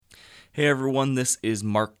Hey everyone, this is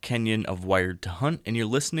Mark Kenyon of Wired to Hunt, and you're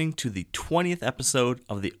listening to the 20th episode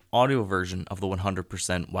of the audio version of the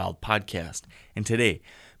 100% Wild podcast. And today,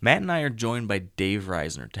 Matt and I are joined by Dave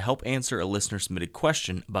Reisner to help answer a listener-submitted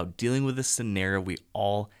question about dealing with a scenario we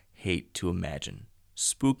all hate to imagine,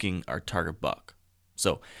 spooking our target buck.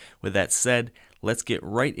 So, with that said, let's get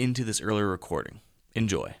right into this earlier recording.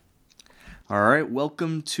 Enjoy. All right,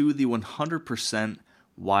 welcome to the 100%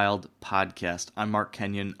 Wild podcast. I'm Mark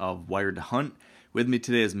Kenyon of Wired to Hunt. With me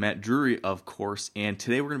today is Matt Drury, of course, and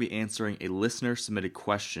today we're going to be answering a listener-submitted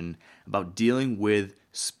question about dealing with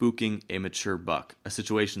spooking a mature buck, a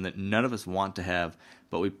situation that none of us want to have,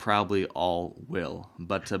 but we probably all will.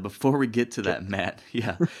 But before we get to that, Matt,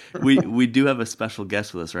 we do have a special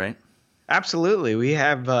guest with us, right? Absolutely. We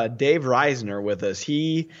have Dave Reisner with us.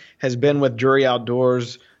 He has been with Drury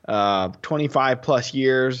Outdoors 25 plus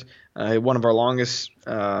years. One of our longest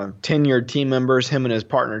tenured team members, him and his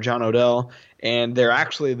partner John Odell, and they're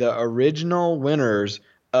actually the original winners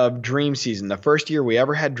of Dream Season. The first year we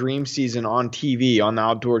ever had Dream Season on TV on the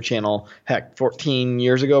Outdoor Channel, 14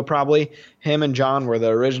 years ago probably, him and John were the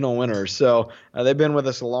original winners. So they've been with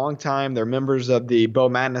us a long time. They're members of the Bow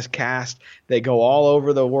Madness cast. They go all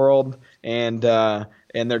over the world, and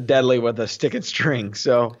they're deadly with a stick and string.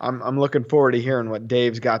 So I'm looking forward to hearing what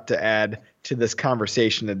Dave's got to add to this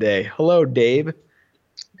conversation today. Hello, Dave.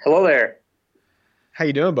 Hello there. How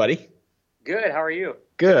you doing, buddy? Good. How are you?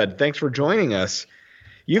 Good. Thanks for joining us.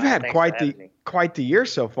 You've had quite the year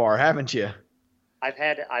so far, haven't you? I've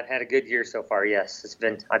had a good year so far. Yes,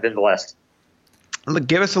 I've been blessed. Look,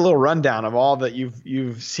 give us a little rundown of all that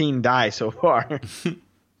you've seen die so far.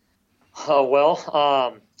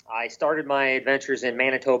 I started my adventures in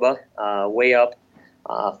Manitoba, way up,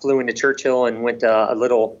 flew into Churchill and went a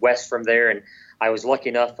little west from there. And I was lucky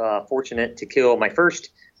enough, fortunate to kill my first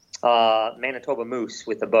Manitoba moose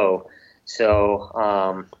with a bow.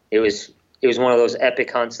 So it was one of those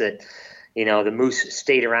epic hunts that, the moose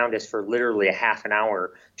stayed around us for literally a half an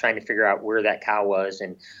hour trying to figure out where that cow was.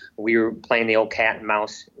 And we were playing the old cat and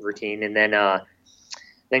mouse routine, and then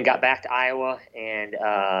got back to Iowa, and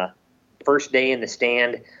first day in the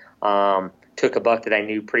stand, took a buck that I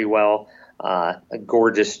knew pretty well, a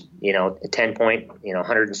gorgeous, 10-point,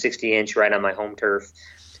 160-inch right on my home turf.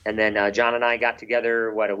 And then John and I got together,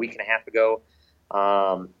 a week and a half ago,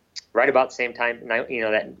 right about the same time,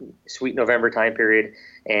 that sweet November time period.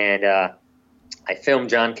 And I filmed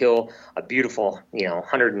John kill a beautiful,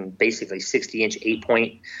 60-inch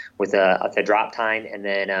 8-point with a drop tine. And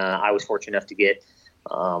then I was fortunate enough to get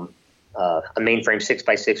a mainframe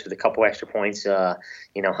 6x6 with a couple extra points,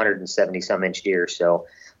 170 some inch deer. So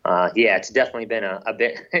it's definitely been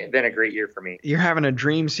been a great year for me. You're having a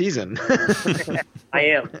dream season. I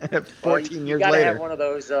am. 14 years later. You gotta have one of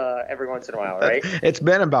those every once in a while, right? It's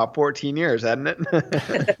been about 14 years, hasn't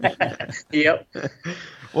it? Yep.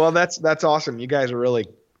 Well, that's awesome. You guys are really,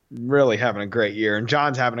 really having a great year, and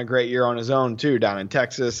John's having a great year on his own too, down in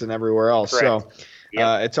Texas and everywhere else. Correct. So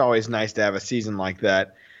yep. It's always nice to have a season like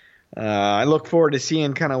that. I look forward to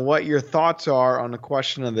seeing kind of what your thoughts are on the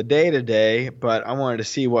question of the day today, but I wanted to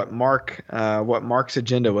see what Mark's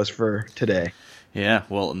agenda was for today. Yeah,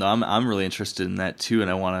 well, no, I'm really interested in that too, and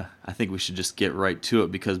I think we should just get right to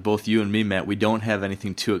it, because both you and me, Matt, we don't have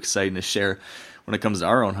anything too exciting to share when it comes to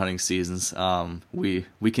our own hunting seasons. We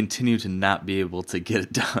continue to not be able to get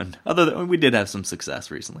it done. Although we did have some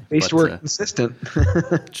success recently. At least we're consistent.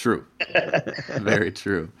 True. Very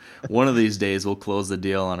true. One of these days we'll close the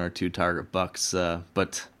deal on our 2 target bucks,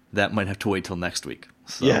 but that might have to wait till next week.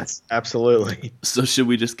 So, yes, absolutely. So should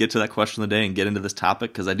we just get to that question of the day and get into this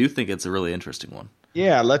topic? Because I do think it's a really interesting one.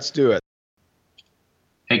 Yeah, let's do it.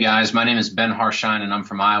 Hey guys, my name is Ben Harshine and I'm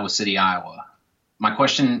from Iowa City, Iowa. My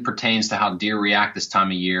question pertains to how deer react this time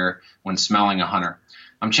of year when smelling a hunter.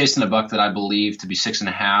 I'm chasing a buck that I believe to be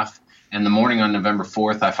 6.5, and the morning on November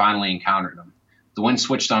 4th, I finally encountered him. The wind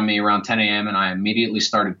switched on me around 10 a.m., and I immediately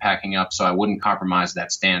started packing up so I wouldn't compromise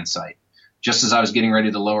that stand site. Just as I was getting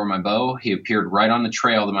ready to lower my bow, he appeared right on the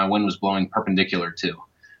trail that my wind was blowing perpendicular to.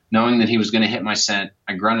 Knowing that he was going to hit my scent,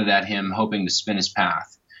 I grunted at him, hoping to spin his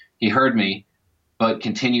path. He heard me, but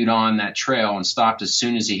continued on that trail and stopped as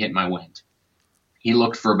soon as he hit my wind. He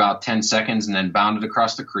looked for about 10 seconds and then bounded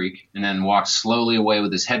across the creek and then walked slowly away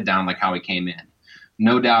with his head down like how he came in.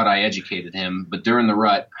 No doubt I educated him, but during the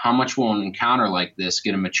rut, how much will an encounter like this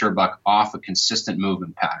get a mature buck off a consistent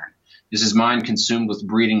movement pattern? Is his mind consumed with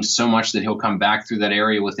breeding so much that he'll come back through that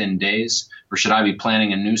area within days? Or should I be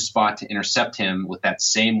planning a new spot to intercept him with that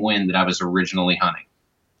same wind that I was originally hunting?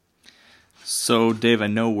 So, Dave, I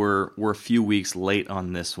know we're a few weeks late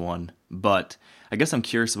on this one, but I guess I'm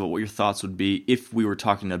curious about what your thoughts would be if we were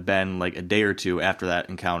talking to Ben like a day or two after that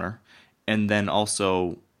encounter, and then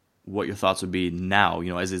also what your thoughts would be now,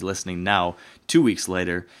 as he's listening now, 2 weeks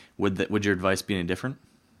later. Would your advice be any different?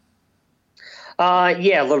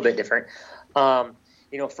 Yeah, a little bit different.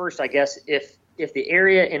 First, I guess if the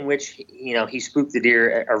area in which, he spooked the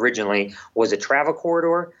deer originally was a travel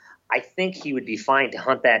corridor, I think he would be fine to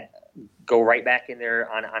hunt that, go right back in there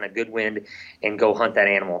on a good wind and go hunt that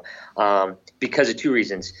animal, because of two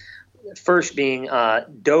reasons. First being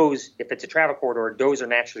does, if it's a travel corridor, does are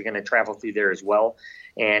naturally going to travel through there as well.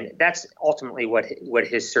 And that's ultimately what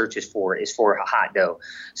his search is for a hot doe.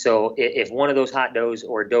 So if one of those hot does,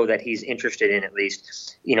 or a doe that he's interested in at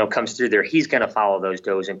least, comes through there, he's going to follow those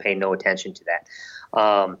does and pay no attention to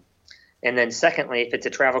that. And then secondly, if it's a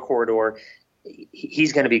travel corridor,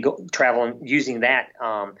 he's going to be traveling using that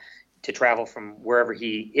to travel from wherever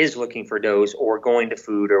he is looking for does or going to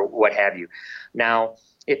food or what have you. Now,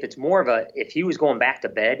 if it's more of if he was going back to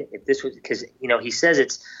bed, if this was, because, he says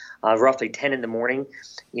it's roughly 10 in the morning,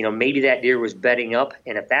 maybe that deer was bedding up.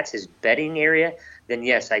 And if that's his bedding area, then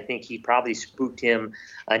yes, I think he probably spooked him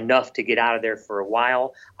enough to get out of there for a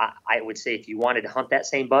while. I would say if you wanted to hunt that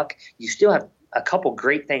same buck, you still have a couple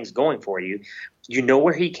great things going for you. You know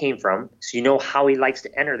where he came from, so you know how he likes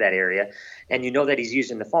to enter that area, and you know that he's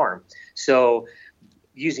using the farm. So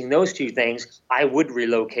using those two things, I would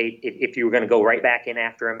relocate if you were going to go right back in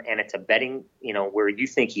after him and it's a bedding, where you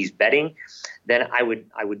think he's bedding, then I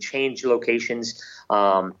would change locations,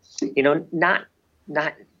 not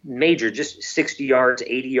major, just 60 yards,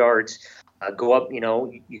 80 yards, go up,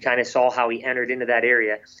 you kind of saw how he entered into that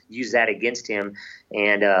area, use that against him,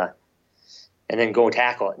 and then go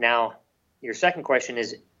tackle it. Now, your second question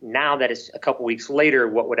is, now that it's a couple weeks later,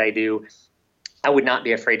 what would I do? I would not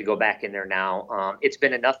be afraid to go back in there now. It's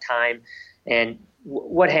been enough time. And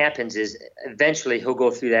what happens is eventually he'll go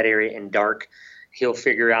through that area in dark. He'll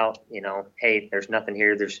figure out, hey, there's nothing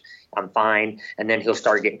here. I'm fine. And then he'll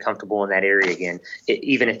start getting comfortable in that area again,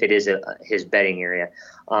 even if it is his bedding area.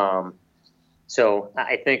 So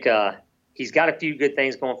I think he's got a few good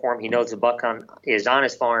things going for him. He knows the buck is on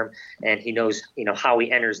his farm, and he knows, how he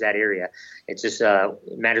enters that area. It just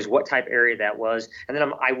it matters what type of area that was. And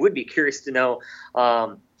then I would be curious to know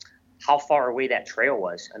how far away that trail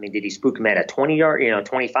was. I mean, did he spook him at a 20-yard,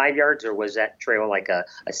 25 yards, or was that trail like a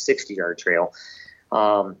 60-yard trail?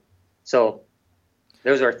 So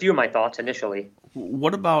those are a few of my thoughts initially.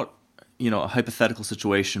 What about, a hypothetical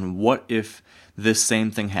situation? What if this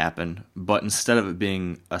same thing happened, but instead of it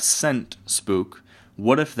being a scent spook,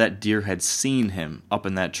 what if that deer had seen him up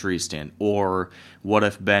in that tree stand? Or what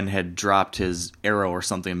if Ben had dropped his arrow or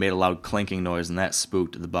something and made a loud clanking noise and that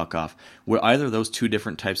spooked the buck off? Would either of those two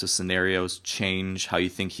different types of scenarios change how you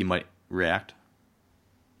think he might react?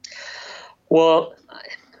 Well,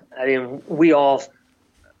 I mean, we all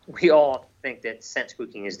think that scent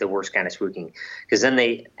spooking is the worst kind of spooking, because then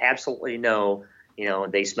they absolutely know,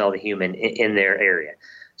 they smell the human in their area.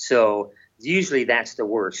 So usually that's the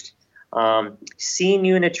worst. Seeing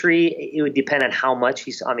you in a tree, it would depend on how much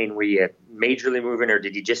were you majorly moving, or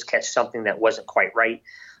did you just catch something that wasn't quite right?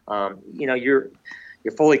 You're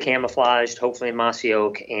fully camouflaged, hopefully in mossy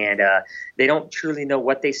oak, and they don't truly know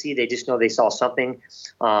what they see. They just know they saw something.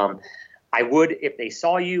 I would, if they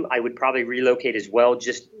saw you, I would probably relocate as well.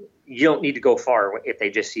 Just, you don't need to go far if they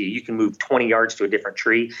just see you. You can move 20 yards to a different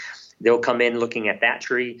tree. They'll come in looking at that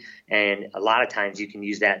tree, and a lot of times you can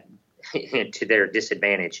use that to their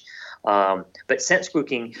disadvantage. But scent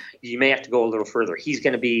spooking, you may have to go a little further. He's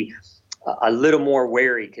going to be a little more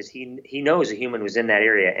wary, because he knows a human was in that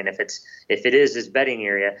area, and if it is his bedding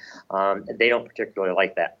area, they don't particularly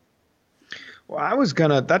like that. Well,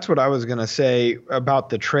 that's what I was going to say about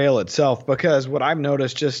the trail itself, because what I've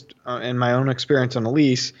noticed just in my own experience on a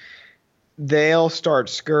lease, they'll start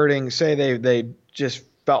skirting, say they just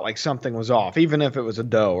felt like something was off, even if it was a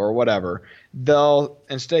doe or whatever. They'll,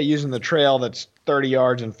 instead of using the trail that's 30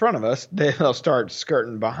 yards in front of us, they'll start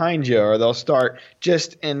skirting behind you, or they'll start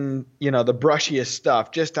just in, the brushiest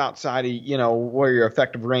stuff just outside of, where your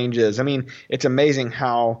effective range is. I mean, it's amazing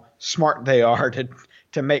how smart they are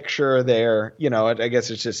to make sure they're, I guess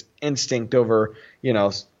it's just instinct over,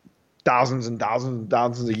 thousands and thousands and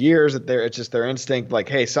thousands of years that it's just their instinct, like,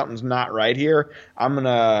 hey, something's not right here. I'm going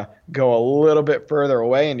to go a little bit further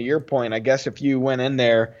away. And to your point, I guess if you went in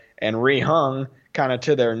there and rehung kind of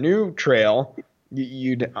to their new trail,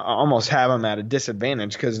 you'd almost have them at a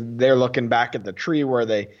disadvantage, because they're looking back at the tree where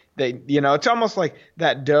they it's almost like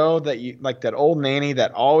that doe like that old nanny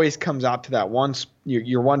that always comes out to that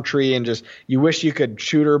your one tree and just, you wish you could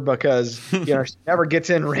shoot her because, she never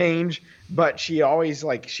gets in range, but she always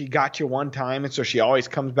she got you one time. And so she always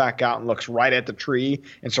comes back out and looks right at the tree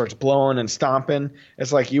and starts blowing and stomping.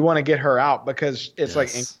 It's like, you want to get her out because it's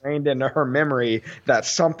like ingrained into her memory that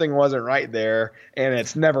something wasn't right there and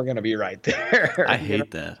it's never going to be right there. I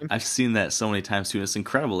hate that. I've seen that so many times too. It's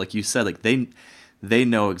incredible. Like you said, like they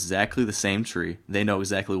know exactly the same tree. They know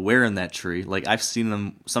exactly where in that tree. Like I've seen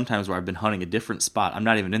them sometimes where I've been hunting a different spot. I'm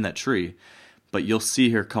not even in that tree, but you'll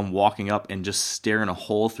see her come walking up and just staring a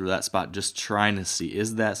hole through that spot, just trying to see,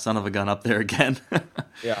 is that son of a gun up there again?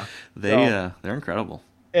 Yeah. They're incredible.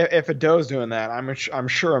 If a doe's doing that, I'm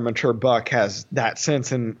sure a mature buck has that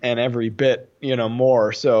sense and every bit,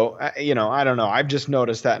 more. So, I don't know. I've just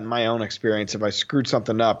noticed that in my own experience. If I screwed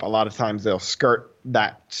something up, a lot of times they'll skirt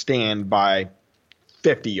that stand by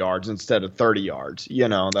 50 yards instead of 30 yards.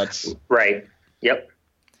 That's right. Yep.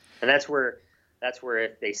 And that's where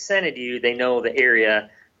if they scented you, they know the area.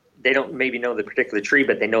 They don't maybe know the particular tree,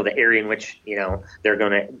 but they know the area in which, they're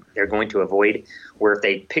going to avoid. Where if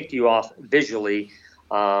they picked you off visually,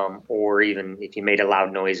 or even if you made a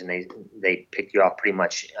loud noise and they picked you off pretty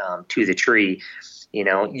much to the tree, you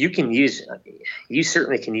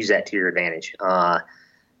certainly can use that to your advantage.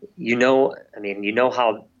 You know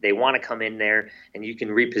how they want to come in there, and you can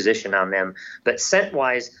reposition on them. But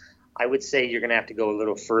scent-wise, I would say you're going to have to go a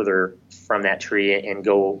little further from that tree and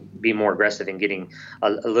go be more aggressive in getting a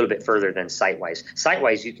little bit further than sight-wise.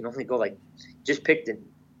 Sight-wise, you can only go just pick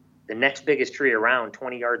the next biggest tree around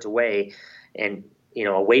 20 yards away and,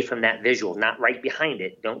 away from that visual, not right behind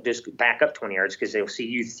it. Don't just back up 20 yards because they'll see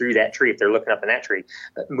you through that tree if they're looking up in that tree.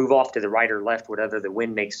 But move off to the right or left, whatever the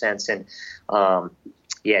wind makes sense. And,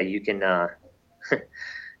 you can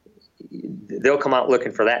they'll come out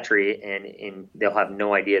looking for that tree and they'll have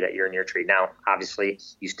no idea that you're in your tree. Now, obviously,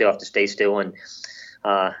 you still have to stay still and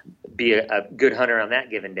be a good hunter on that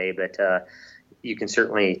given day, but you can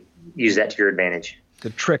certainly use that to your advantage. To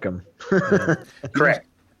trick them. Correct.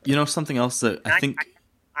 Something else that I think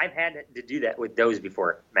I've had to do that with does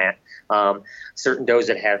before, Matt. Certain does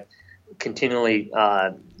that have continually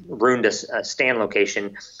ruined a stand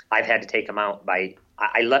location, I've had to take them out by –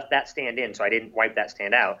 I left that stand in, so I didn't wipe that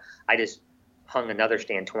stand out. I just hung another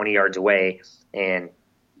stand 20 yards away and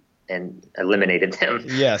eliminated them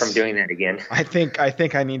from doing that again. I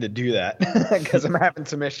think I need to do that because I'm having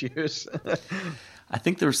some issues. I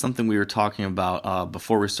think there was something we were talking about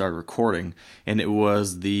before we started recording, and it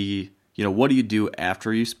was what do you do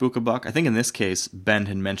after you spook a buck? I think in this case, Ben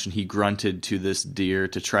had mentioned he grunted to this deer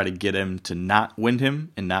to try to get him to not wind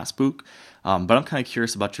him and not spook. But I'm kind of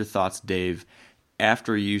curious about your thoughts, Dave,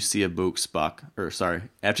 after you see a buck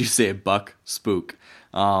spook.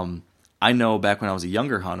 I know back when I was a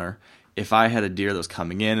younger hunter, if I had a deer that was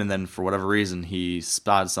coming in and then for whatever reason he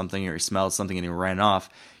spotted something or he smelled something and he ran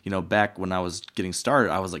off, back when I was getting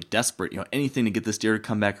started, I was like desperate, anything to get this deer to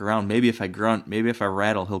come back around. Maybe if I grunt, maybe if I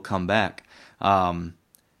rattle, he'll come back. Now,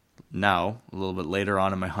 a little bit later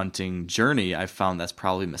on in my hunting journey, I found that's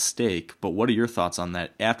probably a mistake. But what are your thoughts on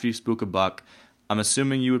that? After you spook a buck, I'm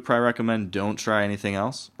assuming you would probably recommend don't try anything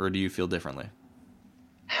else, or do you feel differently?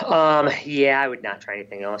 I would not try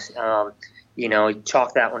anything else.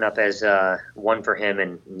 Chalk that one up as 1 for him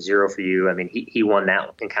and 0 for you. I mean, he won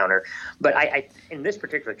that encounter. But I in this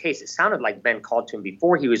particular case, it sounded like Ben called to him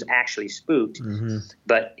before he was actually spooked,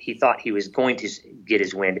 but he thought he was going to get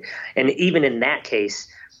his wind. And even in that case,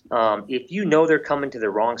 if they're coming to the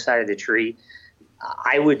wrong side of the tree,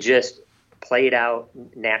 I would just play it out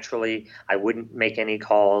naturally. I wouldn't make any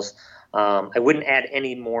calls. I wouldn't add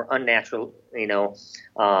any more unnatural,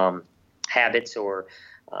 habits or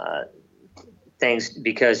things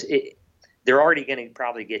because they're already going to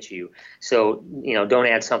probably get you. So, don't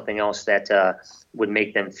add something else that would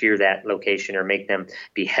make them fear that location or make them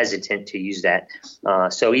be hesitant to use that.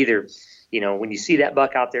 So either, when you see that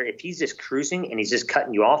buck out there, if he's just cruising and he's just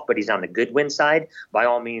cutting you off, but he's on the good wind side, by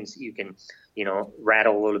all means, you can,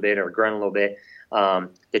 rattle a little bit or grunt a little bit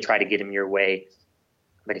to try to get him your way.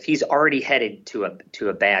 But if he's already headed to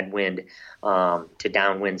a bad wind, to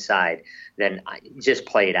downwind side, then just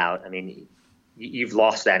play it out. I mean, you've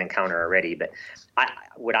lost that encounter already. But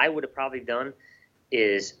what I would have probably done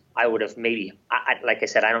is I would have maybe, like I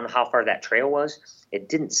said, I don't know how far that trail was. It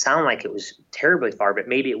didn't sound like it was terribly far, but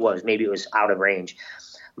maybe it was. Maybe it was out of range.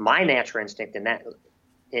 My natural instinct in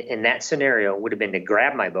that scenario would have been to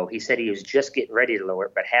grab my bow. He said he was just getting ready to lower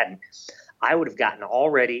it, but hadn't. I would have gotten all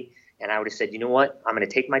ready, and I would have said, you know what? I'm going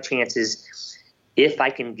to take my chances. If I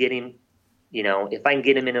can get him if I can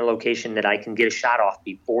get him in a location that I can get a shot off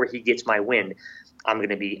before he gets my wind, I'm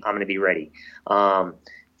gonna be ready. And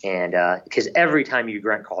because every time you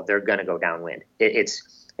grunt call, they're gonna go downwind.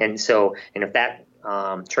 And if that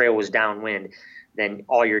trail was downwind, then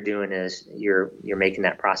all you're doing is you're making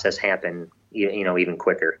that process happen, even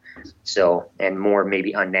quicker. So, and more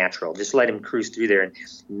maybe unnatural. Just let him cruise through there, and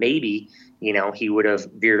maybe he would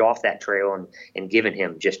have veered off that trail and given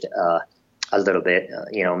him just a little bit,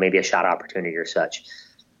 maybe a shot opportunity or such.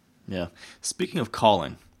 Yeah. Speaking of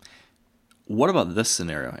calling, what about this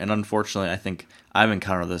scenario? And unfortunately, I think I've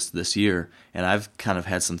encountered this year, and I've kind of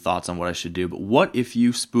had some thoughts on what I should do. But what if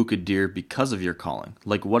you spook a deer because of your calling?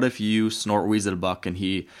 Like, what if you snort wheeze at a buck and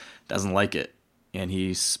he doesn't like it and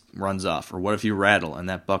he runs off? Or what if you rattle and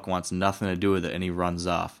that buck wants nothing to do with it and he runs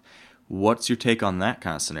off? What's your take on that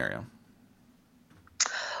kind of scenario?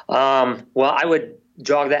 Well, I would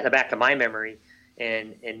jog that in the back of my memory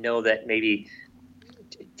and know that maybe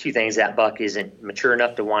two things: that buck isn't mature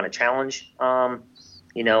enough to want to challenge, a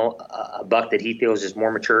buck that he feels is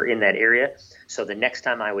more mature in that area. So the next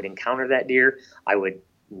time I would encounter that deer, I would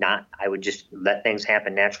just let things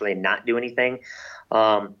happen naturally and not do anything.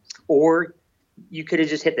 Or you could have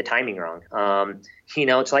just hit the timing wrong.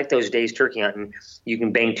 It's like those days turkey hunting. You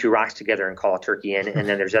can bang two rocks together and call a turkey in, and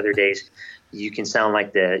then there's other days you can sound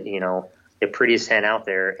like the prettiest hen out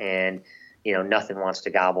there, and nothing wants to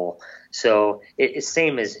gobble. So it's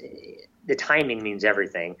same as the timing means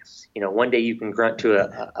everything. One day you can grunt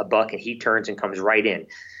to a buck and he turns and comes right in,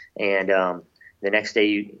 and the next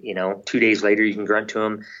day 2 days later you can grunt to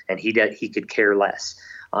him and he could care less.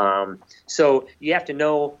 So you have to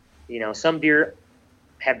know, some deer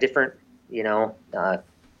have different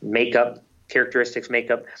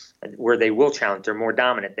makeup where they will challenge. They're more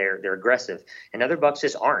dominant. They're aggressive, and other bucks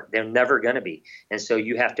just aren't. They're never going to be. And so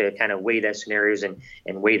you have to kind of weigh that scenarios and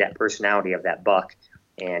weigh that personality of that buck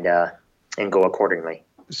and go accordingly.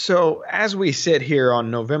 So as we sit here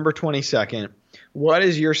on November 22nd, what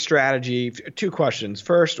is your strategy? Two questions.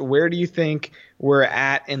 First, where do you think we're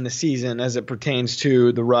at in the season as it pertains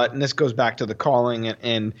to the rut? And this goes back to the calling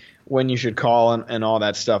and when you should call and all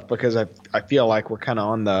that stuff, because I feel like we're kind of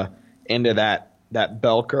on the end of that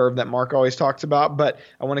bell curve that Mark always talks about. But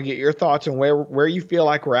I want to get your thoughts on where you feel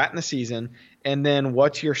like we're at in the season, and then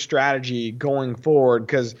what's your strategy going forward?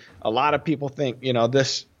 Because a lot of people think,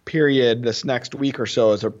 this period, this next week or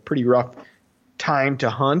so, is a pretty rough time to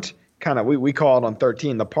hunt. Kind of, we call it on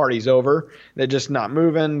 13, the party's over. They're just not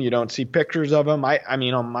moving. You don't see pictures of them. I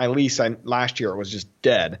mean, on my lease last year, it was just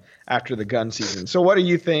dead after the gun season. So what do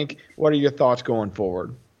you think? What are your thoughts going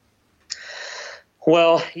forward?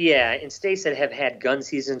 Well, yeah, in states that have had gun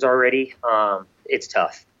seasons already, it's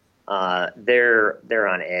tough. They're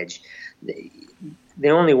on edge. The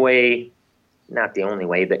only way, not the only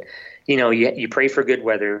way, but you pray for good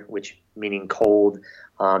weather, which meaning cold,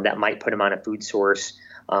 that might put them on a food source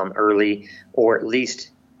early, or at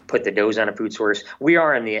least put the does on a food source. We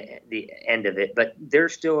are on the end of it, but there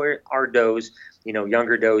still are does,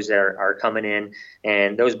 younger does that are coming in,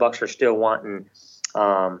 and those bucks are still wanting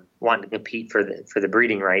to compete for the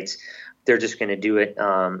breeding rights. They're just going to do it.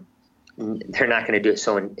 They're not going to do it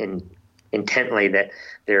so intently that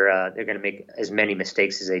they're going to make as many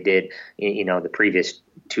mistakes as they did, the previous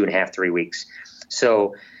 2.5, 3 weeks.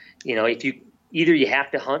 So, if you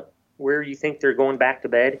have to hunt where you think they're going back to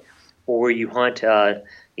bed, or you hunt,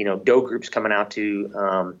 doe groups coming out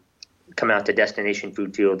to destination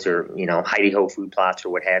food fields or hidey ho food plots or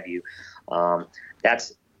what have you.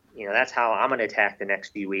 That's how I'm going to attack the next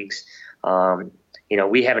few weeks.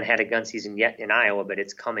 We haven't had a gun season yet in Iowa, but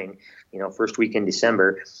it's coming, first week in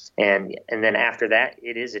December. And then after that,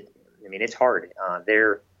 it's hard.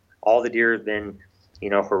 All the deer have been,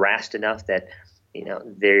 harassed enough that,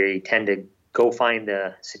 they tend to go find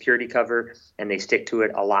the security cover and they stick to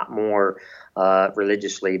it a lot more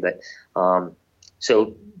religiously. But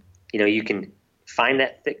so, you can find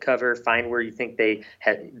that thick cover, find where you think they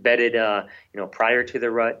had bedded, prior to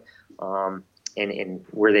the rut, and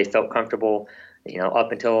where they felt comfortable,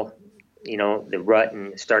 up until, the rut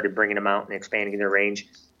and started bringing them out and expanding their range.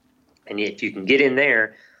 And if you can get in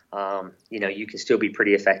there, you can still be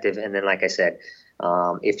pretty effective. And then, like I said,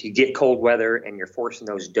 if you get cold weather and you're forcing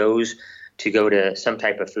those does to go to some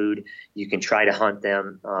type of food, you can try to hunt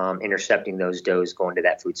them, intercepting those does going to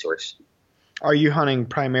that food source. Are you hunting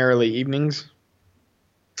primarily evenings?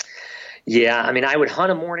 Yeah, I would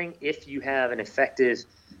hunt a morning if you have an effective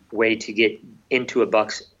way to get into a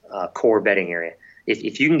buck's core bedding area.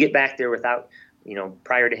 If you can get back there without,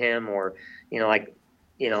 prior to him, or,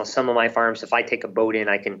 some of my farms, if I take a boat in,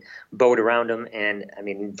 I can boat around them, and I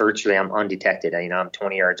mean, virtually I'm undetected. I'm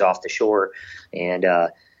 20 yards off the shore, and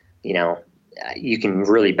you can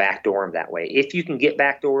really backdoor them that way. If you can get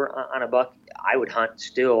backdoor on a buck, I would hunt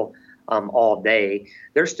still all day.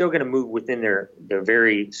 They're still going to move within their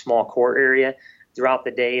very small core area throughout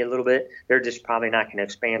the day a little bit. They're just probably not going to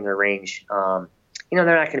expand their range. They're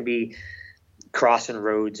not going to be crossing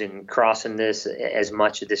roads and crossing this as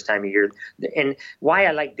much at this time of year. And why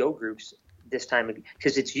I like doe groups this time,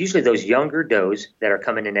 because it's usually those younger does that are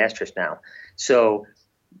coming in estrus now. So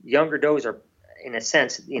younger does are, in a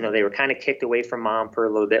sense, they were kind of kicked away from mom for a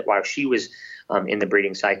little bit while she was in the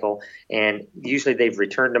breeding cycle. And usually they've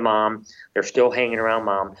returned to mom. They're still hanging around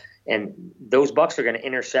mom. And those bucks are going to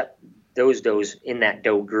intercept those does in that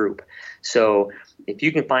doe group. So if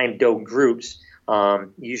you can find doe groups,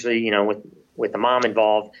 usually, with the mom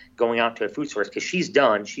involved, going out to a food source, because she's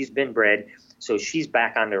been bred, so she's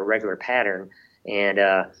back on their regular pattern,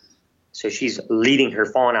 and so she's leading her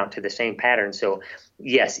fawn out to the same pattern. So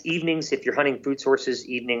yes, evenings, if you're hunting food sources,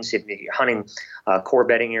 evenings, if you're hunting core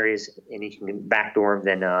bedding areas and you can backdoor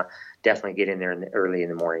them, then definitely get in there early in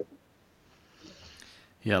the morning.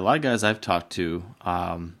 Yeah, a lot of guys I've talked to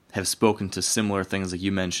have spoken to similar things like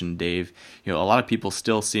you mentioned, Dave. A lot of people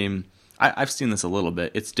still seem... I've seen this a little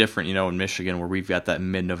bit. It's different, in Michigan where we've got that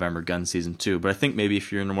mid-November gun season too. But I think maybe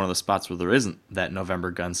if you're in one of the spots where there isn't that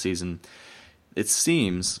November gun season, it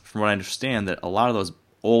seems, from what I understand, that a lot of those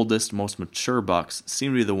oldest, most mature bucks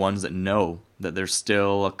seem to be the ones that know that there's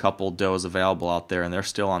still a couple does available out there and they're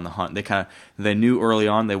still on the hunt. They knew early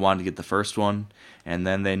on they wanted to get the first one, and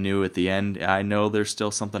then they knew at the end, I know there's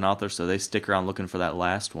still something out there, so they stick around looking for that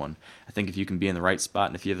last one. I think if you can be in the right spot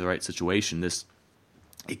and if you have the right situation,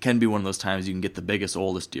 it can be one of those times you can get the biggest,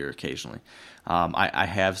 oldest deer occasionally. I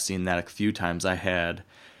have seen that a few times. I had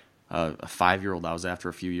a 5-year-old I was after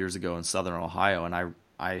a few years ago in southern Ohio, and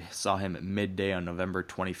I saw him at midday on November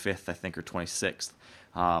 25th, I think, or 26th.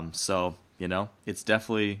 So, it's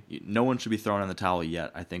definitely, no one should be throwing in the towel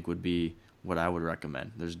yet, I think would be what I would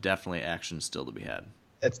recommend. There's definitely action still to be had.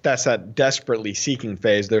 That's that desperately seeking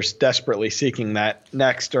phase. They're desperately seeking that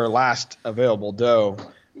next or last available doe.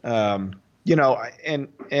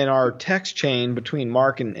 In our text chain between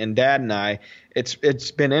Mark and Dad and I,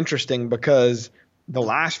 it's been interesting because the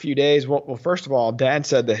last few days, well, first of all, Dad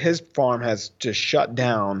said that his farm has just shut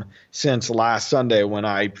down since last Sunday when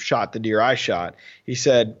I shot the deer I shot. He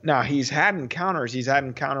said, now he's had encounters. He's had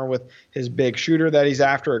encounter with his big shooter that he's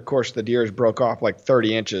after. Of course, the deers broke off like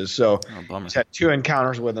 30 inches. So he's had 2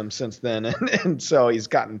 encounters with him since then. And so he's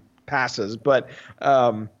gotten passes. But,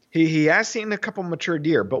 He has seen a couple mature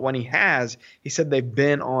deer, but when he said they've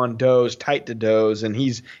been on does, tight to does, and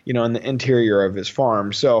he's, in the interior of his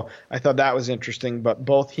farm. So I thought that was interesting. But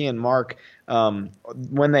both he and Mark,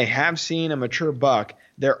 when they have seen a mature buck,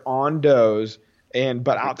 they're on does,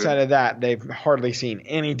 but outside of that, they've hardly seen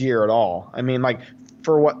any deer at all. I mean, like,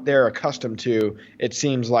 for what they're accustomed to, it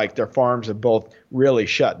seems like their farms have both really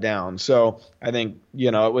shut down. So I think,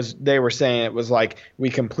 they were saying it was like we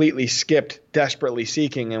completely skipped desperately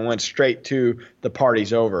seeking and went straight to the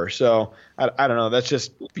party's over. So I don't know. That's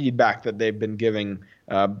just feedback that they've been giving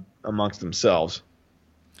amongst themselves.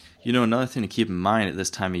 Another thing to keep in mind at this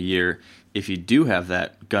time of year, if you do have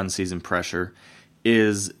that gun season pressure,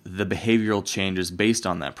 is the behavioral changes based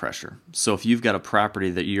on that pressure. So if you've got a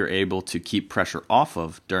property that you're able to keep pressure off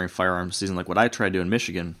of during firearms season, like what I try to do in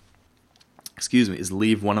Michigan, is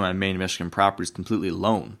leave one of my main Michigan properties completely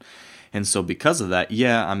alone. And so because of that,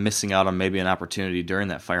 I'm missing out on maybe an opportunity during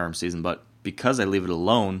that firearm season, but because I leave it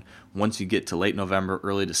alone, once you get to late November,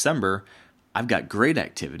 early December, I've got great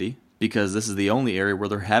activity because this is the only area where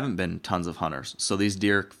there haven't been tons of hunters. So these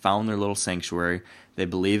deer found their little sanctuary. They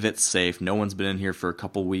believe it's safe. No one's been in here for a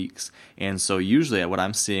couple weeks. And so usually what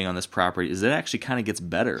I'm seeing on this property is it actually kind of gets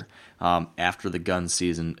better after the gun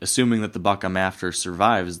season, assuming that the buck I'm after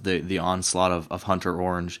survives the onslaught of hunter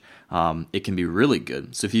orange. It can be really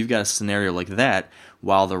good. So if you've got a scenario like that,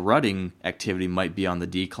 while the rutting activity might be on the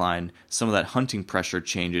decline, some of that hunting pressure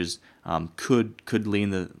changes could lean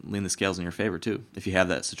the scales in your favor too, if you have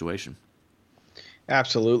that situation.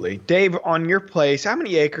 Absolutely. Dave, on your place, how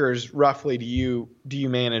many acres roughly do you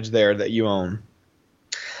manage there that you own?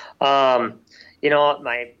 I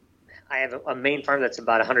have a main farm that's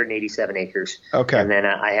about 187 acres. Okay. And then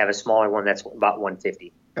I have a smaller one that's about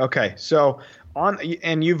 150. Okay. So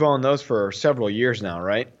and you've owned those for several years now,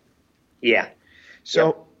 right? Yeah.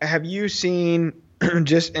 So Have you seen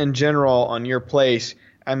just in general on your place,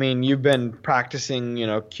 I mean, you've been practicing,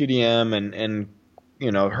 QDM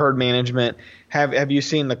and herd management. Have you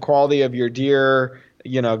seen the quality of your deer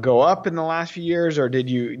go up in the last few years, or did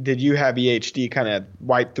you have EHD kind of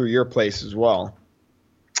wipe through your place as well?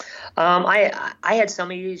 I had some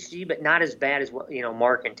EHD, but not as bad as what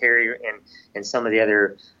Mark and Terry and some of the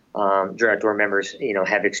other Drew Outdoor members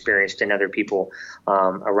have experienced, and other people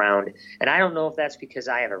around. And I don't know if that's because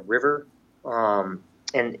I have a river, and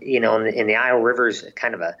in the Iowa River is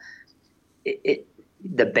kind of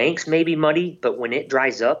the banks may be muddy, but when it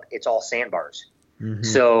dries up, it's all sandbars. Mm-hmm.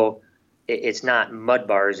 So it's not mud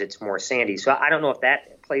bars; it's more sandy. So I don't know if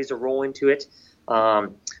that plays a role into it.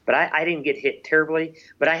 But I didn't get hit terribly.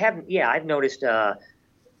 But I've noticed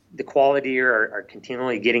the quality are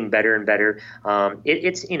continually getting better and better.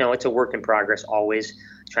 It's a work in progress, always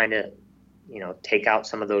trying to take out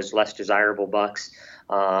some of those less desirable bucks,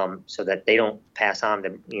 so that they don't pass on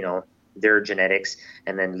to their genetics,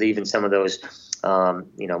 and then leaving some of those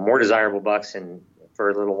more desirable bucks and for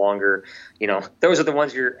a little longer. Those are the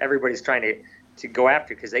ones everybody's trying to go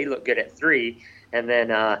after because they look good at 3. And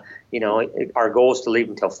then, our goal is to leave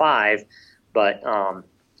until 5. But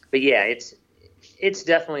yeah, it's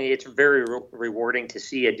definitely, it's very rewarding to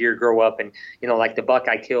see a deer grow up. And, like the buck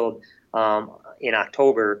I killed in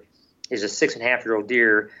October is a 6.5-year-old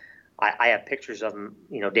deer. I have pictures of him,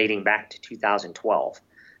 dating back to 2012.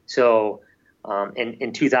 So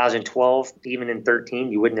in 2012, even in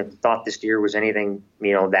 13, you wouldn't have thought this deer was anything,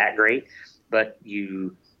 that great. But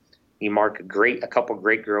you mark a couple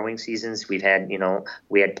great growing seasons. We had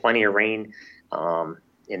plenty of rain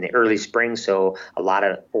in the early spring, so a lot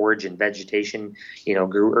of forage and vegetation,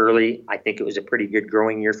 grew early. I think it was a pretty good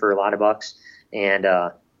growing year for a lot of bucks, and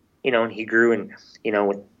and he grew and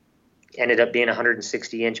ended up being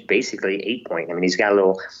 160-inch, basically 8-point. I mean, he's got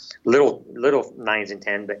a little 9s and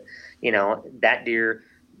 10, but that deer,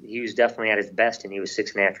 he was definitely at his best, and he was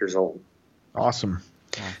 6.5 years old. Awesome.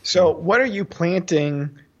 So, what are you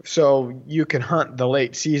planting so you can hunt the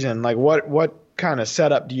late season? Like what kind of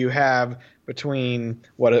setup do you have between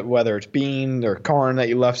whether it's beans or corn that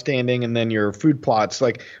you left standing and then your food plots?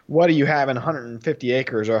 Like what do you have in 150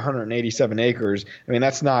 acres or 187 acres? I mean,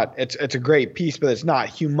 that's not, it's a great piece, but it's not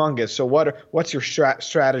humongous. So what's your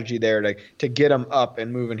strategy there to get them up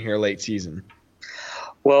and moving here late season?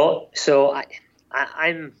 Well, so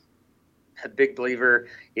I'm a big believer,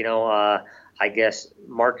 I guess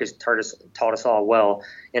Mark has taught us all well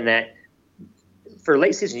in that for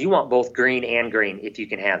late season, you want both green and grain if you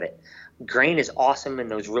can have it. Grain is awesome in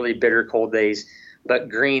those really bitter cold days, but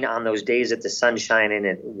green on those days that the sun's shining and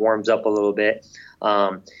it warms up a little bit.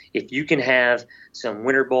 If you can have some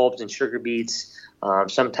winter bulbs and sugar beets,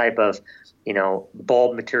 some type of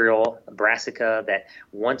bulb material, brassica, that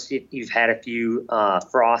once you've had a few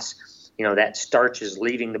frosts, that starch is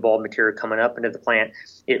leaving the bulb material coming up into the plant.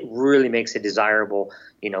 It really makes it desirable,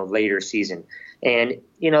 later season. And,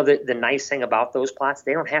 the nice thing about those plots,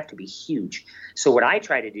 they don't have to be huge. So what I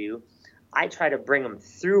try to do, I try to bring them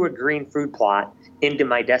through a green food plot into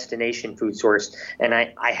my destination food source. And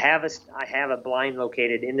I have a blind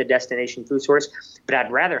located in the destination food source, but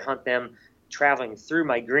I'd rather hunt them traveling through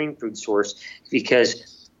my green food source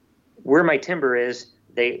because where my timber is,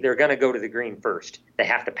 they're going to go to the green first. They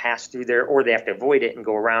have to pass through there, or they have to avoid it and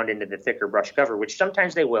go around into the thicker brush cover, which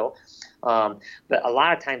sometimes they will. But a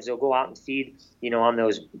lot of times they'll go out and feed, on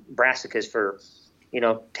those brassicas for,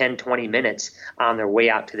 10, 20 minutes on their way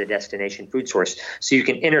out to the destination food source. So you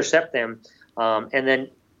can intercept them. And then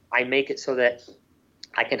I make it so that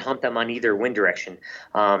I can hunt them on either wind direction.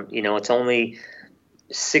 It's only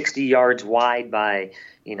 60 yards wide by,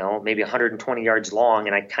 maybe 120 yards long,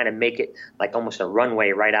 and I kind of make it like almost a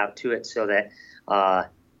runway right out to it so that,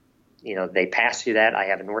 they pass through that. I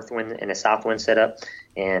have a north wind and a south wind set up,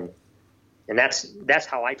 and that's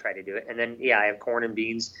how I try to do it. And then, I have corn and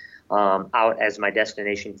beans out as my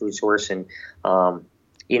destination food source, and,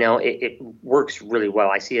 it works really well.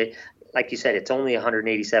 I see it, like you said, it's only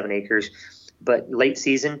 187 acres, but late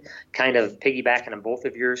season, kind of piggybacking on both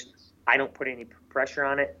of yours, I don't put any pressure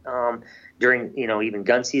on it during, even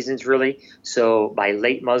gun seasons really. So by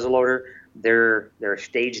late muzzleloader, they're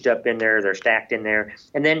staged up in there, they're stacked in there.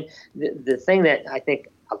 And then the thing that I think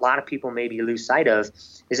a lot of people maybe lose sight of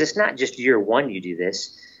is it's not just year one you do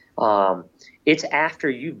this. It's after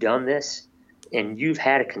you've done this and you've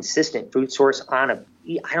had a consistent food source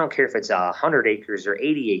I don't care if it's 100 acres or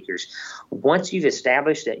 80 acres. Once you've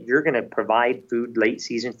established that you're going to provide food late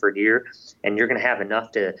season for deer and you're going to have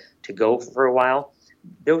enough to go for a while,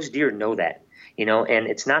 those deer know that, and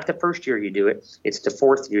it's not the first year you do it. It's the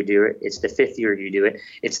fourth year you do it. It's the fifth year you do it.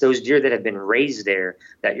 It's those deer that have been raised there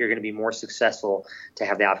that you're going to be more successful to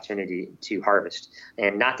have the opportunity to harvest.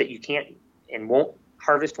 And not that you can't and won't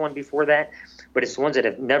harvest one before that, but it's the ones that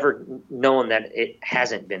have never known that it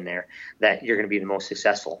hasn't been there that you're going to be the most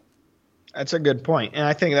successful. That's a good point. And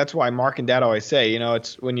I think that's why Mark and Dad always say,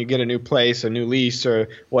 it's when you get a new place, a new lease or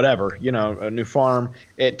whatever, a new farm,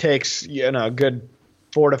 it takes, a good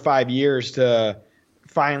 4 to 5 years to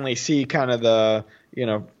finally see kind of the,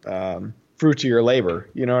 fruits of your labor.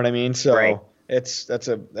 You know what I mean? So right. That's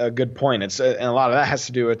a good point. And a lot of that has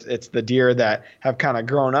to do with it's the deer that have kind of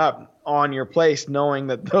grown up on your place knowing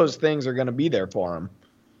that those things are going to be there for them.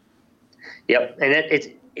 Yep. And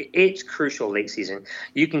it's crucial late season.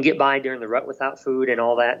 You can get by during the rut without food and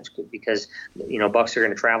all that because, bucks are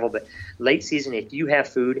going to travel. But late season, if you have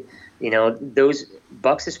food, those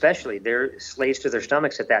bucks especially, they're slaves to their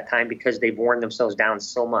stomachs at that time because they've worn themselves down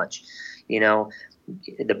so much.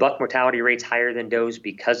 The buck mortality rate's higher than does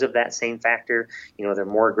because of that same factor. They're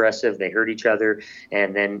more aggressive, they hurt each other,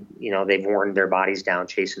 and then, they've worn their bodies down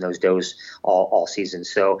chasing those does all season.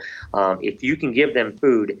 So if you can give them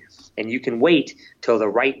food and you can wait till the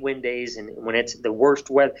right wind days and when it's the worst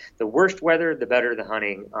weather, the better the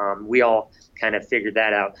hunting. We all kind of figured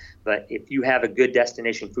that out. But if you have a good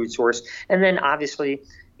destination food source, and then obviously,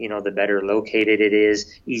 the better located it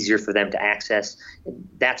is, easier for them to access.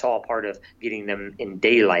 That's all part of getting them in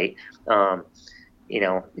daylight.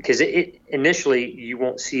 Because initially you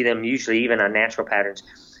won't see them usually even on natural patterns.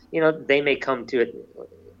 They may come to it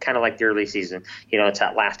kind of like the early season. It's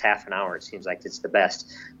that last half an hour. It seems like it's the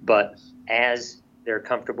best. But as they're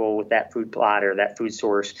comfortable with that food plot or that food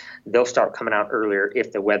source, they'll start coming out earlier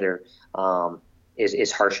if the weather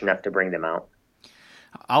is harsh enough to bring them out.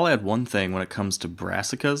 I'll add one thing when it comes to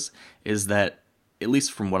brassicas is that, at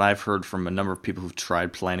least from what I've heard from a number of people who've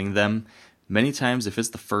tried planting them, many times if it's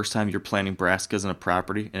the first time you're planting brassicas in a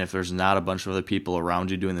property and if there's not a bunch of other people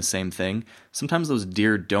around you doing the same thing, sometimes those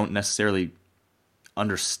deer don't necessarily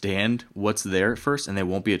understand what's there at first and they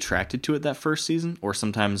won't be attracted to it that first season, or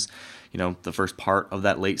sometimes the first part of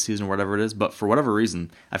that late season or whatever it is. But for whatever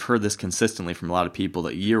reason, I've heard this consistently from a lot of people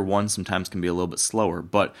that year one sometimes can be a little bit slower,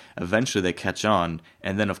 but eventually they catch on.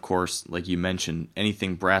 And then of course, like you mentioned,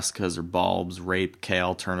 anything brassicas or bulbs, rape,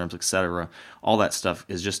 kale, turnips, etc., all that stuff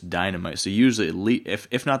is just dynamite. So usually at least,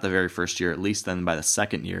 if not the very first year, at least then by the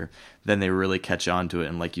second year, then they really catch on to it.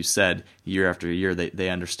 And like you said, year after year they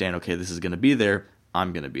understand, okay, this is going to be there,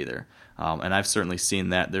 I'm going to be there. And I've certainly seen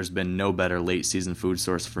that. There's been no better late season food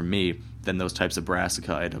source for me than those types of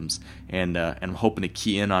brassica items. And I'm hoping to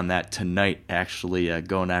key in on that tonight, actually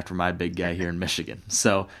going after my big guy here in Michigan.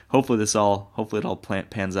 So hopefully it all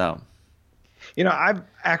pans out. I've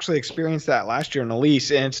actually experienced that last year in a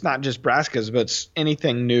lease, and it's not just brassicas, but it's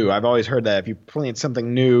anything new. I've always heard that if you plant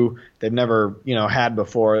something new they've never, had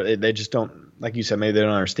before, they just don't, like you said, maybe they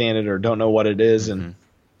don't understand it or don't know what it is. And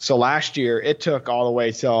so last year, it took all the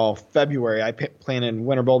way till February. I planted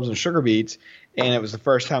winter bulbs and sugar beets, and it was the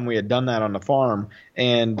first time we had done that on the farm,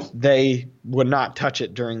 and they would not touch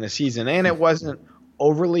it during the season. And it wasn't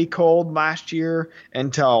overly cold last year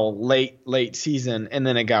until late season, and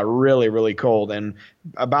then it got really, really cold. And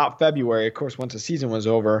about February, of course, once the season was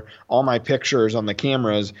over, all my pictures on the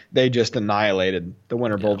cameras, they just annihilated the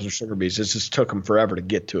winter bulbs and sugar beets. It just took them forever to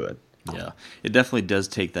get to it. Yeah, it definitely does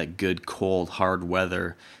take that good, cold, hard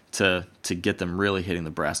weather to get them really hitting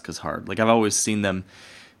the brassicas hard. Like I've always seen them,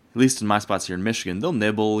 at least in my spots here in Michigan, they'll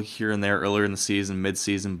nibble here and there earlier in the season,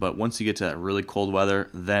 mid-season, but once you get to that really cold weather,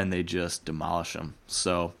 then they just demolish them.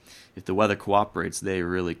 So if the weather cooperates, they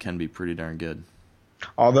really can be pretty darn good.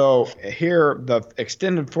 Although here, the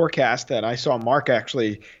extended forecast that I saw, Mark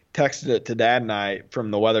actually texted it to Dad and I from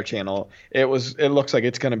the Weather Channel. It looks like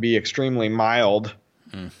it's going to be extremely mild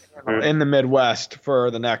in the Midwest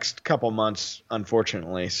for the next couple months,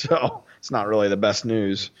 unfortunately. So it's not really the best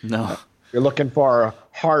news. No. You're looking for a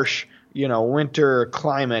harsh, winter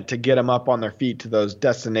climate to get them up on their feet to those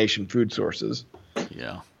destination food sources.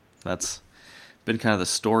 Yeah, that's been kind of the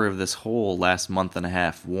story of this whole last month and a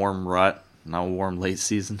half. Warm rut, now warm late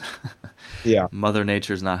season. Yeah. Mother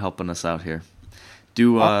Nature's not helping us out here.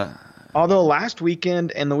 Although last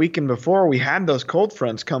weekend and the weekend before we had those cold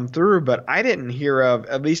fronts come through, but I didn't hear of,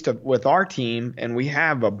 at least with our team, and we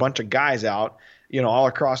have a bunch of guys out, all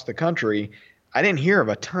across the country, I didn't hear of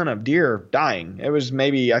a ton of deer dying. It was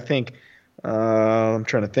maybe, I think, I'm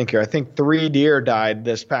trying to think here. I think 3 deer died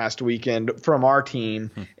this past weekend from our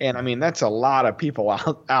team. And I mean, that's a lot of people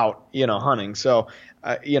out, hunting. So,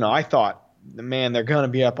 I thought, man, they're going to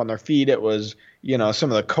be up on their feet. It was,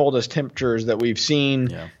 some of the coldest temperatures that we've seen.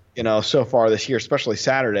 Yeah. So far this year, especially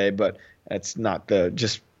Saturday, but it's not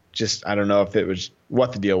just I don't know if it was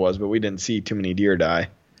what the deal was, but we didn't see too many deer die.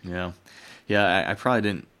 Yeah. Yeah, I probably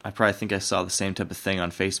didn't. I probably think I saw the same type of thing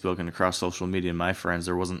on Facebook and across social media and my friends.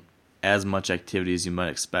 There wasn't as much activity as you might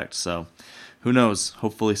expect. So who knows?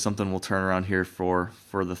 Hopefully something will turn around here for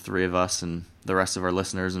the three of us and the rest of our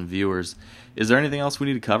listeners and viewers. Is there anything else we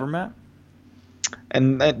need to cover, Matt?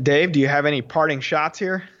 And Dave, do you have any parting shots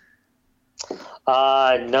here?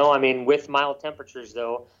 No, I mean, with mild temperatures,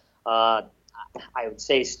 though, I would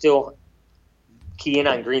say still key in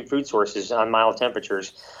on green food sources on mild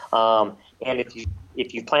temperatures. And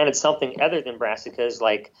if you planted something other than brassicas,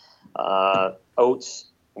 like oats,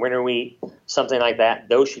 winter wheat, something like that,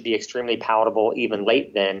 those should be extremely palatable even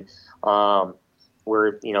late then,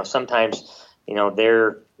 where, sometimes,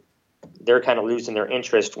 they're kind of losing their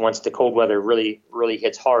interest once the cold weather really, really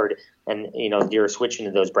hits hard and, deer are switching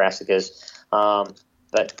to those brassicas.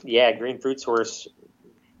 But yeah, green food source,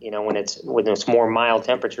 when it's more mild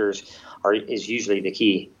temperatures is usually the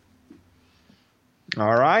key.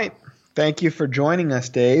 All right. Thank you for joining us,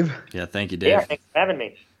 Dave. Yeah, thank you, Dave. Yeah, thanks for having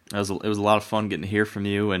me. It was a lot of fun getting to hear from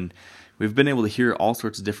you, and we've been able to hear all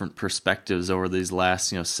sorts of different perspectives over these last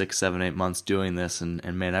 6, 7, 8 months doing this, and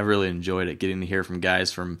man, I've really enjoyed it, getting to hear from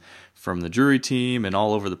guys from the Drury team and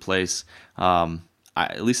all over the place.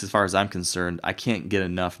 At least as far as I'm concerned, I can't get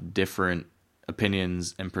enough different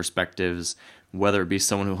opinions and perspectives, whether it be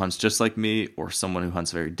someone who hunts just like me or someone who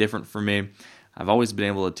hunts very different from me. I've always been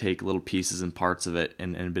able to take little pieces and parts of it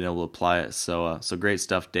and been able to apply it. So great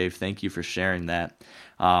stuff, Dave. Thank you for sharing that.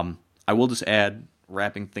 I will just add,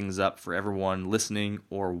 wrapping things up for everyone listening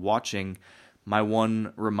or watching, my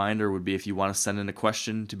one reminder would be if you want to send in a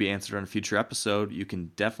question to be answered on a future episode, you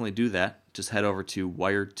can definitely do that. Just head over to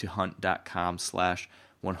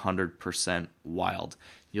wiredtohunt.com/100%wild.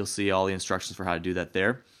 You'll see all the instructions for how to do that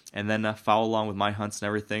there. And then follow along with my hunts and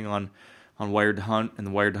everything on Wired to Hunt and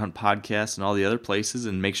the Wired to Hunt podcast and all the other places.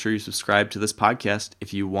 And make sure you subscribe to this podcast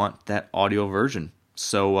if you want that audio version.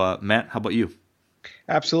 So, Matt, how about you?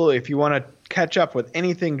 Absolutely. If you want to catch up with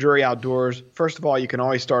anything Drury Outdoors, first of all, you can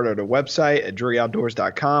always start at a website at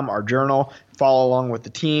druryoutdoors.com, our journal, follow along with the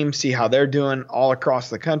team, see how they're doing all across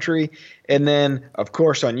the country. And then, of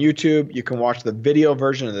course, on YouTube, you can watch the video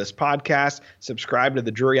version of this podcast, subscribe to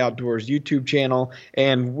the Drury Outdoors YouTube channel,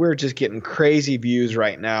 and we're just getting crazy views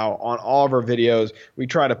right now on all of our videos. We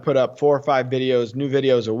try to put up 4 or 5 videos, new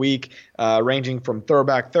videos a week, ranging from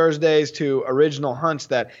Throwback Thursdays to original hunts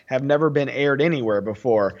that have never been aired anywhere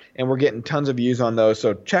before, and we're getting tons of views on those,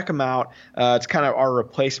 so check them out. It's kind of our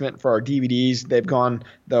replacement for our DVDs. They've gone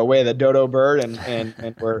the way of the dodo bird,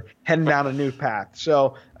 and we're heading down a new path.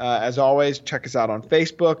 So as always, check us out on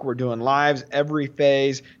Facebook. We're doing lives every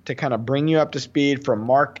phase to kind of bring you up to speed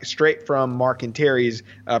straight from Mark and Terry's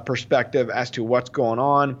perspective as to what's going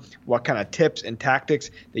on, what kind of tips and tactics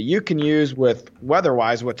that you can use with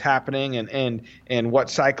weather-wise what's happening and what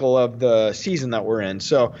cycle of the season that we're in.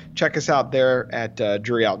 So check us out there at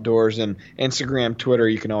Drury Outdoors, and Instagram, Twitter,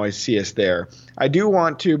 you can always see us there. I do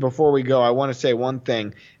want to, before we go, I want to say one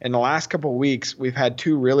thing. In the last couple of weeks, we've had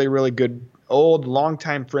 2 really, really good old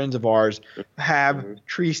longtime friends of ours have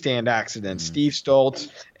tree stand accidents. Steve Stoltz,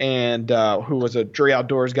 and who was a Drury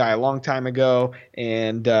Outdoors guy a long time ago,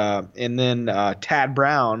 and then Tad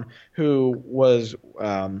Brown, who was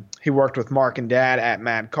he worked with Mark and Dad at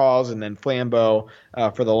Mad Calls, and then Flambeau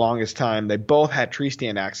for the longest time. They both had tree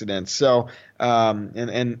stand accidents, so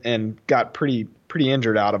and got pretty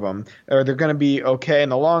injured out of them. They're going to be okay in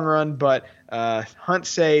the long run, but hunt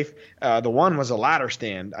safe. The one was a ladder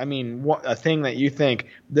stand. I mean, a thing that you think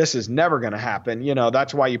this is never going to happen.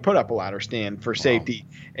 That's why you put up a ladder stand for safety.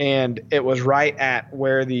 And it was right at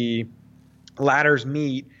where the ladders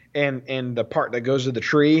meet and the part that goes to the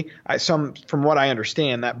tree. From what I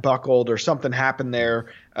understand, that buckled or something happened there,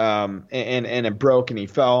 and it broke and he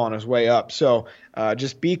fell on his way up. So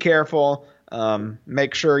just be careful.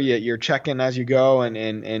 Make sure you're checking as you go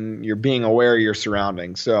and you're being aware of your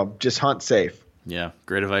surroundings. So just hunt safe. Yeah,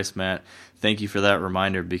 great advice, Matt. Thank you for that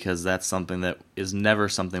reminder, because that's something that is never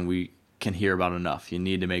something we can hear about enough. You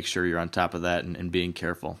need to make sure you're on top of that and being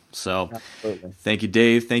careful. So absolutely. Thank you,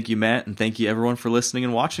 Dave. Thank you, Matt. And thank you, everyone, for listening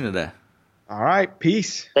and watching today. All right.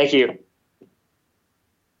 Peace. Thank you.